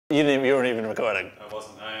You weren't even recording. I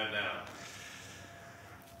wasn't. I am now.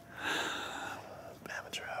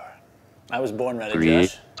 Amateur hour. I was born ready, 3,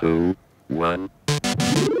 Josh. 2, 1.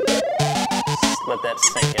 Let that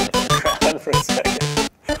sink in for the crowd for a second.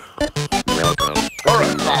 Welcome.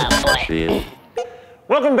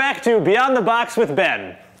 Welcome back to Beyond the Box with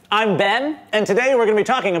Ben. I'm Ben, and today we're going to be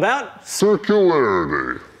talking about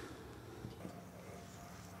circularity.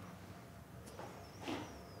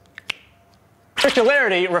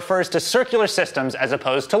 Circularity refers to circular systems as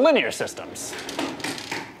opposed to linear systems.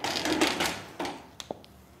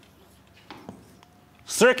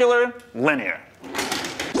 Circular, linear.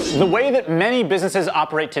 The way that many businesses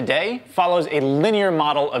operate today follows a linear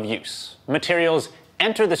model of use. Materials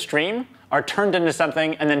enter the stream, are turned into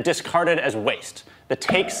something, and then discarded as waste. The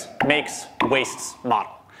takes, makes, wastes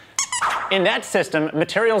model. In that system,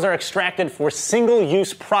 materials are extracted for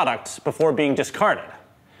single-use products before being discarded.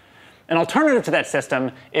 An alternative to that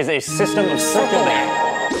system is a system of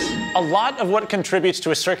circularity. A lot of what contributes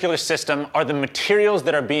to a circular system are the materials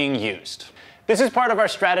that are being used. This is part of our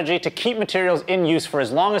strategy to keep materials in use for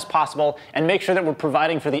as long as possible and make sure that we're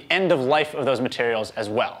providing for the end of life of those materials as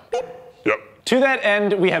well. Yep. To that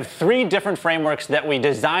end, we have 3 different frameworks that we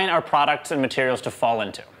design our products and materials to fall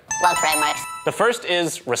into. Love frameworks. The first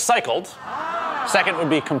is recycled, second would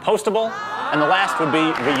be compostable, and the last would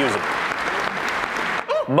be reusable.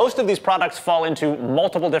 Most of these products fall into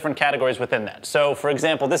multiple different categories within that. So, for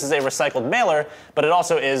example, this is a recycled mailer, but it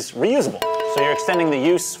also is reusable. So you're extending the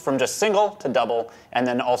use from just single to double, and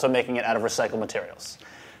then also making it out of recycled materials.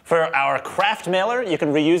 For our craft mailer, you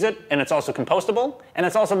can reuse it, and it's also compostable, and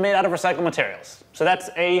it's also made out of recycled materials. So that's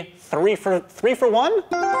a 3 for 1?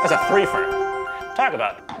 That's a 3 for. Talk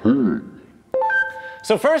about it.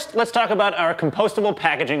 So first, let's talk about our compostable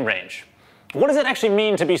packaging range. What does it actually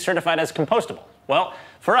mean to be certified as compostable? Well,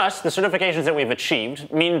 for us, the certifications that we've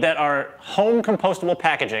achieved mean that our home compostable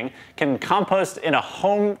packaging can compost in a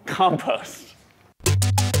home compost.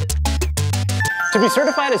 To be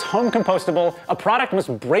certified as home compostable, a product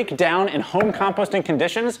must break down in home composting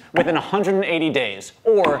conditions within 180 days,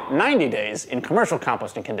 or 90 days in commercial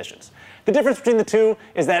composting conditions. The difference between the two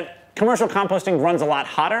is that commercial composting runs a lot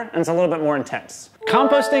hotter and it's a little bit more intense.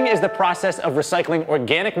 Composting is the process of recycling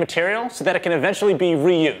organic material so that it can eventually be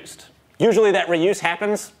reused. Usually that reuse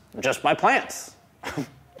happens just by plants.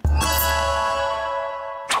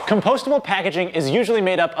 Compostable packaging is usually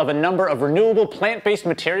made up of a number of renewable plant-based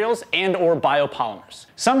materials and/or biopolymers.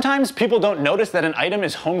 Sometimes people don't notice that an item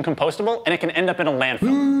is home compostable and it can end up in a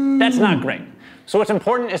landfill. That's not great. So what's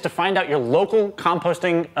important is to find out your local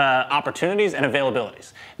composting opportunities and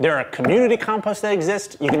availabilities. There are community composts that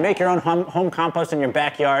exist. You can make your own home compost in your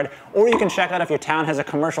backyard, or you can check out if your town has a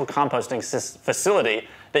commercial composting facility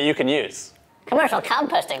that you can use. Commercial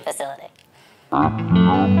composting facility.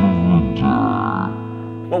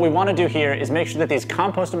 What we want to do here is make sure that these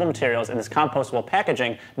compostable materials and this compostable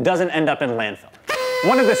packaging doesn't end up in landfill.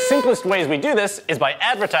 One of the simplest ways we do this is by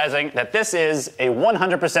advertising that this is a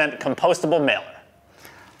 100% compostable mailer.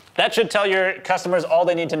 That should tell your customers all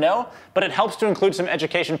they need to know, but it helps to include some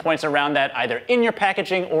education points around that either in your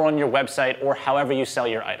packaging or on your website or however you sell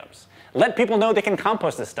your items. Let people know they can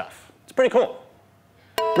compost this stuff. It's pretty cool.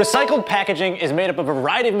 Recycled packaging is made up of a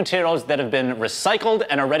variety of materials that have been recycled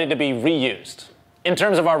and are ready to be reused. In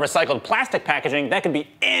terms of our recycled plastic packaging, that could be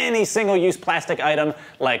any single-use plastic item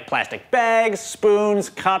like plastic bags, spoons,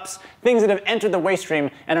 cups, things that have entered the waste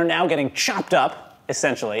stream and are now getting chopped up,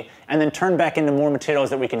 essentially, and then turned back into more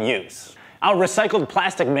materials that we can use. Our recycled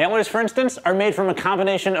plastic mailers, for instance, are made from a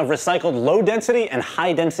combination of recycled low-density and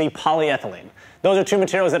high-density polyethylene. Those are 2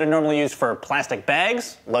 materials that are normally used for plastic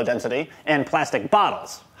bags, low density, and plastic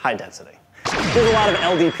bottles, high density. There's a lot of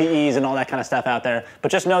LDPEs and all that kind of stuff out there, but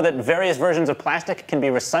just know that various versions of plastic can be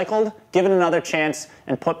recycled, given another chance,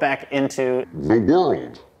 and put back into the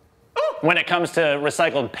world. When it comes to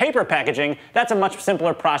recycled paper packaging, that's a much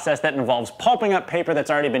simpler process that involves pulping up paper that's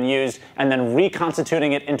already been used and then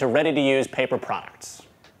reconstituting it into ready-to-use paper products.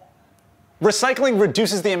 Recycling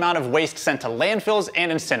reduces the amount of waste sent to landfills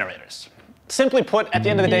and incinerators. Simply put, at the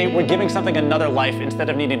end of the day, we're giving something another life. Instead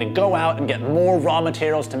of needing to go out and get more raw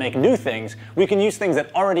materials to make new things, we can use things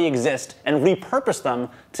that already exist and repurpose them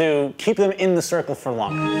to keep them in the circle for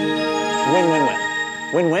longer. Win-win-win.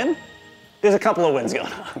 Win-win? There's a couple of wins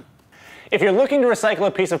going on. If you're looking to recycle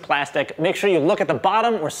a piece of plastic, make sure you look at the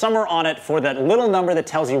bottom or somewhere on it for that little number that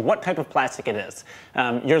tells you what type of plastic it is.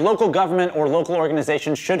 Your local government or local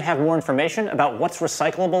organization should have more information about what's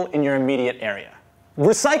recyclable in your immediate area.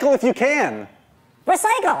 Recycle if you can.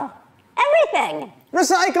 Recycle. Everything.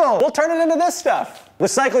 Recycle. We'll turn it into this stuff.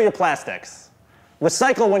 Recycle your plastics.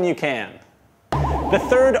 Recycle when you can. The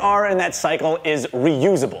third R in that cycle is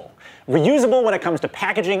reusable. Reusable when it comes to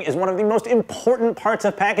packaging is one of the most important parts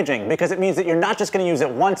of packaging because it means that you're not just going to use it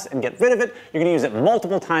once and get rid of it, you're going to use it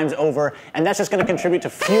multiple times over, and that's just going to contribute to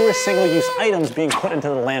fewer single-use items being put into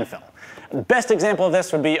the landfill. The best example of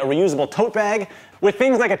this would be a reusable tote bag. With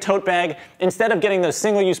things like a tote bag, instead of getting those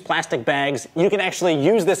single-use plastic bags, you can actually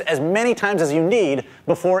use this as many times as you need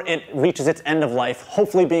before it reaches its end of life,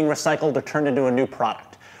 hopefully being recycled or turned into a new product.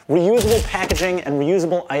 Reusable packaging and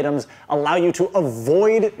reusable items allow you to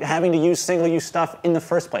avoid having to use single-use stuff in the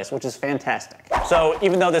first place, which is fantastic. So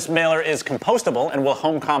even though this mailer is compostable and will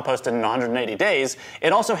home compost in 180 days,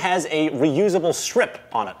 it also has a reusable strip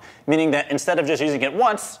on it, meaning that instead of just using it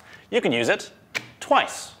once, you can use it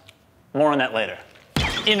twice. More on that later.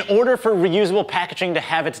 In order for reusable packaging to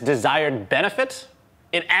have its desired benefit,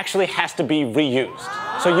 it actually has to be reused.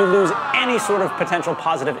 So you lose any sort of potential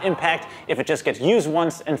positive impact if it just gets used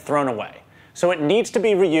once and thrown away. So it needs to be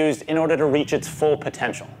reused in order to reach its full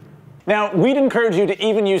potential. Now, we'd encourage you to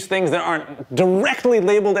even use things that aren't directly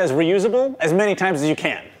labeled as reusable as many times as you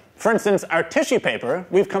can. For instance, our tissue paper,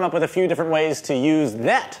 we've come up with a few different ways to use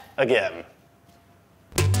that again.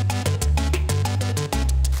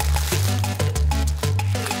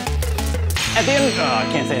 At the end, I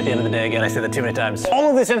can't say at the end of the day again, I say that too many times. All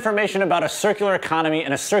of this information about a circular economy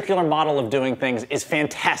and a circular model of doing things is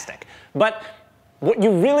fantastic. But what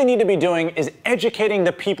you really need to be doing is educating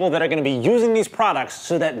the people that are going to be using these products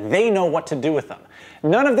so that they know what to do with them.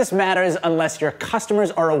 None of this matters unless your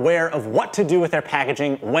customers are aware of what to do with their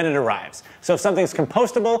packaging when it arrives. So if something's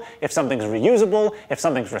compostable, if something's reusable, if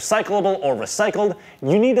something's recyclable or recycled,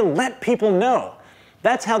 you need to let people know.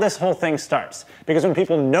 That's how this whole thing starts. Because when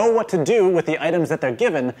people know what to do with the items that they're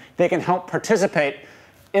given, they can help participate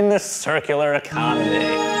in the circular economy.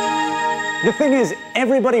 The thing is,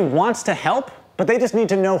 everybody wants to help, but they just need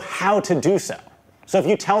to know how to do so. So if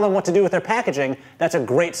you tell them what to do with their packaging, that's a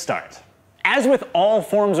great start. As with all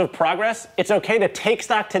forms of progress, it's okay to take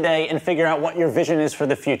stock today and figure out what your vision is for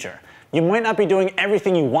the future. You might not be doing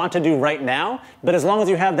everything you want to do right now, but as long as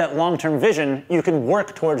you have that long-term vision, you can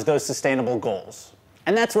work towards those sustainable goals.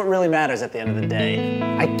 And that's what really matters at the end of the day.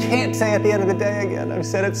 I can't say at the end of the day again. I've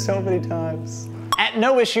said it so many times. At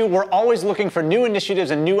No Issue, we're always looking for new initiatives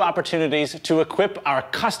and new opportunities to equip our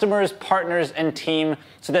customers, partners, and team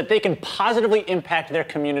so that they can positively impact their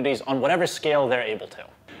communities on whatever scale they're able to.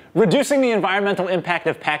 Reducing the environmental impact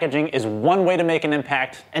of packaging is one way to make an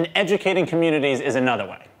impact, and educating communities is another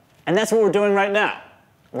way. And that's what we're doing right now.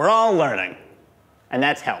 We're all learning. And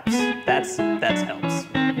that helps. That helps.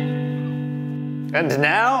 And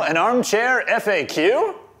now, an armchair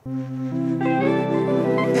FAQ?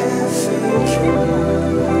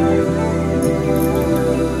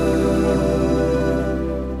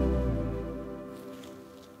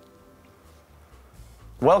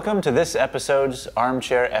 Welcome to this episode's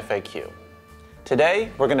Armchair FAQ.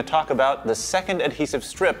 Today, we're going to talk about the second adhesive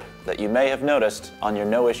strip that you may have noticed on your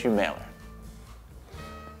No Issue mailer.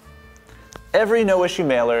 Every No Issue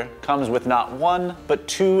mailer comes with not one, but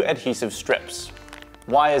two adhesive strips.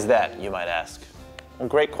 Why is that, you might ask? Well,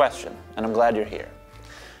 great question, and I'm glad you're here.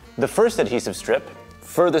 The first adhesive strip,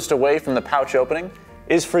 furthest away from the pouch opening,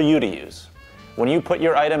 is for you to use. When you put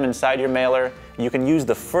your item inside your mailer, you can use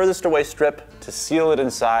the furthest away strip to seal it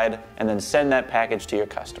inside and then send that package to your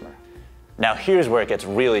customer. Now here's where it gets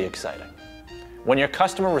really exciting. When your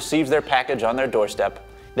customer receives their package on their doorstep,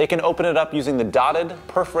 they can open it up using the dotted,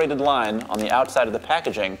 perforated line on the outside of the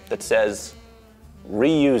packaging that says,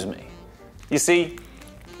 "Reuse me." You see,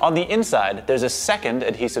 on the inside, there's a second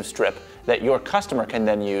adhesive strip that your customer can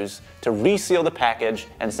then use to reseal the package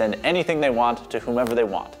and send anything they want to whomever they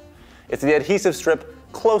want. It's the adhesive strip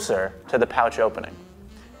closer to the pouch opening.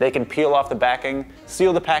 They can peel off the backing,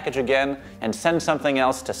 seal the package again, and send something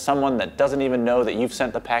else to someone that doesn't even know that you've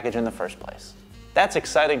sent the package in the first place. That's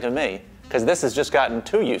exciting to me, because this has just gotten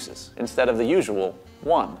two uses instead of the usual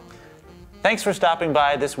one. Thanks for stopping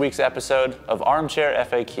by this week's episode of Armchair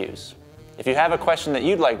FAQs. If you have a question that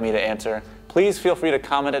you'd like me to answer, please feel free to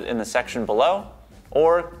comment it in the section below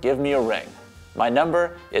or give me a ring. My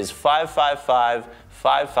number is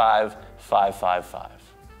 555-55555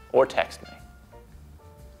 or text me.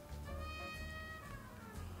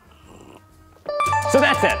 So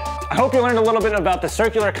that's it. I hope you learned a little bit about the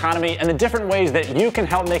circular economy and the different ways that you can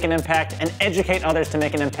help make an impact and educate others to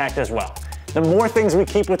make an impact as well. The more things we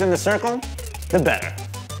keep within the circle, the better.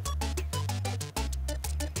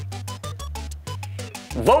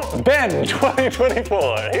 Vote Ben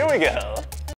 2024. Here we go.